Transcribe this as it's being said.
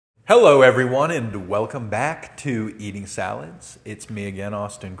Hello, everyone, and welcome back to Eating Salads. It's me again,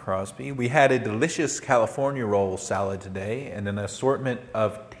 Austin Crosby. We had a delicious California roll salad today and an assortment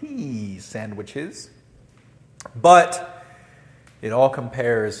of tea sandwiches. But it all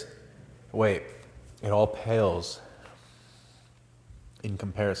pales in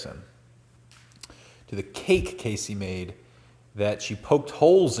comparison to the cake Casey made that she poked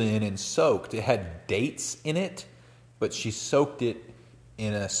holes in and soaked. It had dates in it, but she soaked it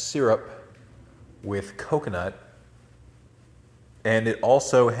in a syrup with coconut, and it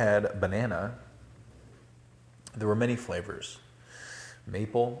also had banana. There were many flavors.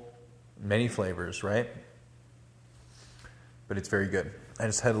 Maple, many flavors, right? But it's very good. I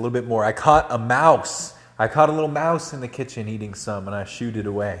just had a little bit more. I caught a mouse. I caught a little mouse in the kitchen eating some, and I shooed it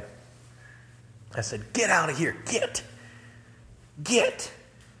away. I said, "Get out of here, get!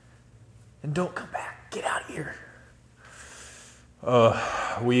 And don't come back, get out of here."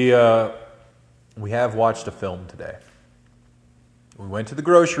 We have watched a film today. We went to the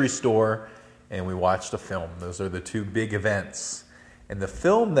grocery store and we watched a film. Those are the two big events. And the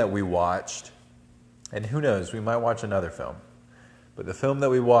film that we watched, and who knows, we might watch another film, but the film that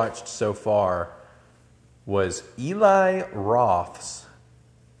we watched so far was Eli Roth's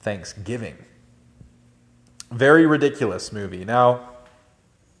Thanksgiving. Very ridiculous movie. Now,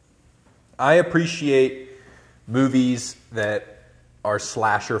 I appreciate movies that are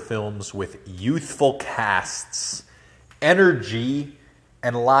slasher films with youthful casts, energy,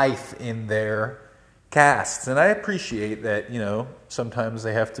 and life in their casts. And I appreciate that, sometimes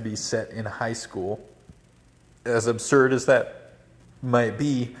they have to be set in high school. As absurd as that might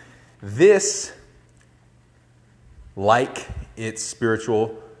be, this, like its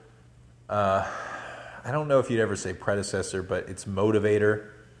spiritual, I don't know if you'd ever say predecessor, but its motivator,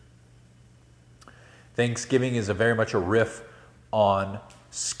 Thanksgiving is very much a riff on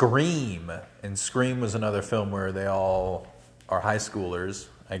Scream. And Scream was another film where they all are high schoolers,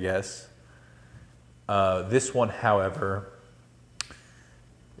 I guess. This one, however,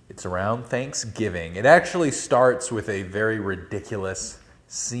 it's around Thanksgiving. It actually starts with a very ridiculous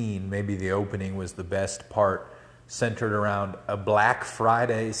scene. Maybe the opening was the best part, centered around a Black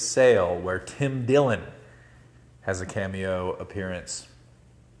Friday sale where Tim Dillon has a cameo appearance.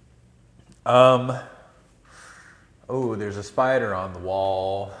 Oh, there's a spider on the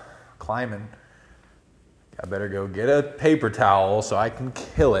wall climbing. I better go get a paper towel so I can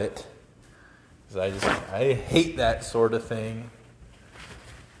kill it. Because I hate that sort of thing.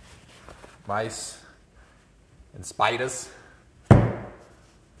 Mice and spiders.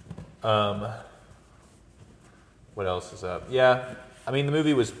 What else is up? Yeah, the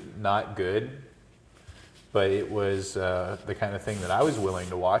movie was not good, but it was the kind of thing that I was willing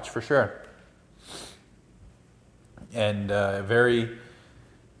to watch for sure. And very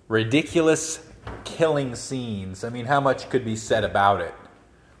ridiculous killing scenes. How much could be said about it?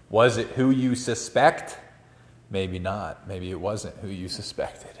 Was it who you suspect? Maybe not. Maybe it wasn't who you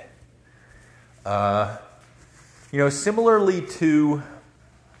suspected. Similarly to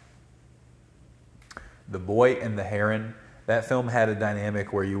The Boy and the Heron, that film had a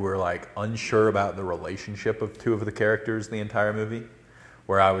dynamic where you were unsure about the relationship of two of the characters the entire movie,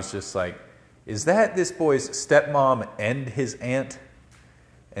 where I was just like, is that this boy's stepmom and his aunt?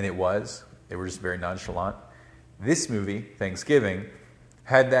 And it was. They were just very nonchalant. This movie, Thanksgiving,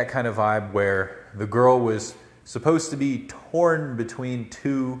 had that kind of vibe where the girl was supposed to be torn between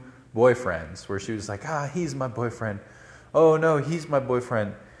two boyfriends, where she was like, he's my boyfriend. Oh, no, he's my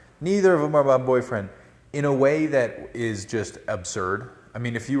boyfriend. Neither of them are my boyfriend. In a way that is just absurd.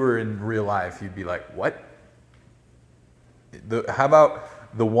 If you were in real life, you'd be like, what? How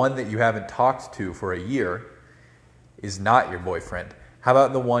about the one that you haven't talked to for a year is not your boyfriend? How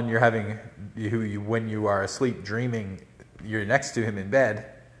about the one when you are asleep dreaming, you're next to him in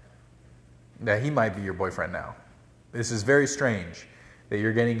bed, that he might be your boyfriend now? This is very strange, that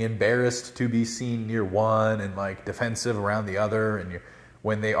you're getting embarrassed to be seen near one and defensive around the other, and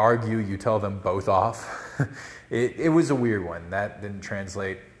when they argue, you tell them both off. It was a weird one. That didn't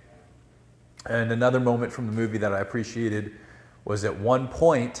translate. And another moment from the movie that I appreciated was at one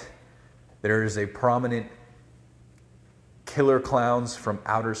point, there is a prominent Killer Clowns from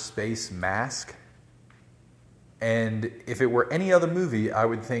Outer Space mask. And if it were any other movie, I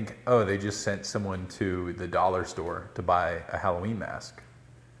would think, oh, they just sent someone to the dollar store to buy a Halloween mask.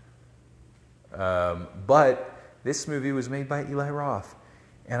 But this movie was made by Eli Roth.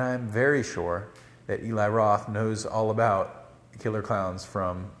 And I'm very sure that Eli Roth knows all about Killer Clowns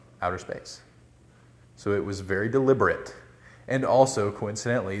from Outer Space. So it was very deliberate. And also,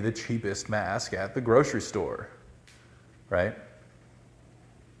 coincidentally, the cheapest mask at the grocery store. Right?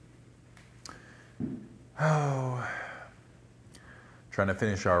 Oh, trying to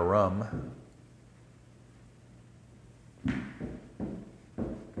finish our rum. I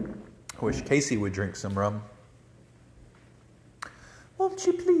wish Casey would drink some rum. Won't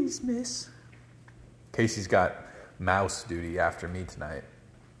you please, miss? Casey's got mouse duty after me tonight.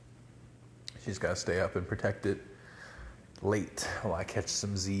 She's got to stay up and protect it late while I catch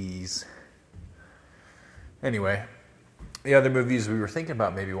some Z's. Anyway, the other movies we were thinking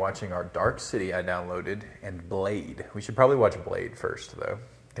about maybe watching are Dark City I downloaded and Blade. We should probably watch Blade first, though,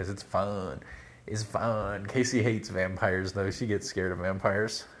 because it's fun. It's fun. Casey hates vampires, though. She gets scared of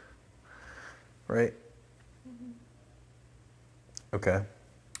vampires. Right? Okay.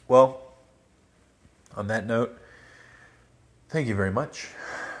 Well, on that note, thank you very much.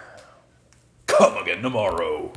 Come again tomorrow.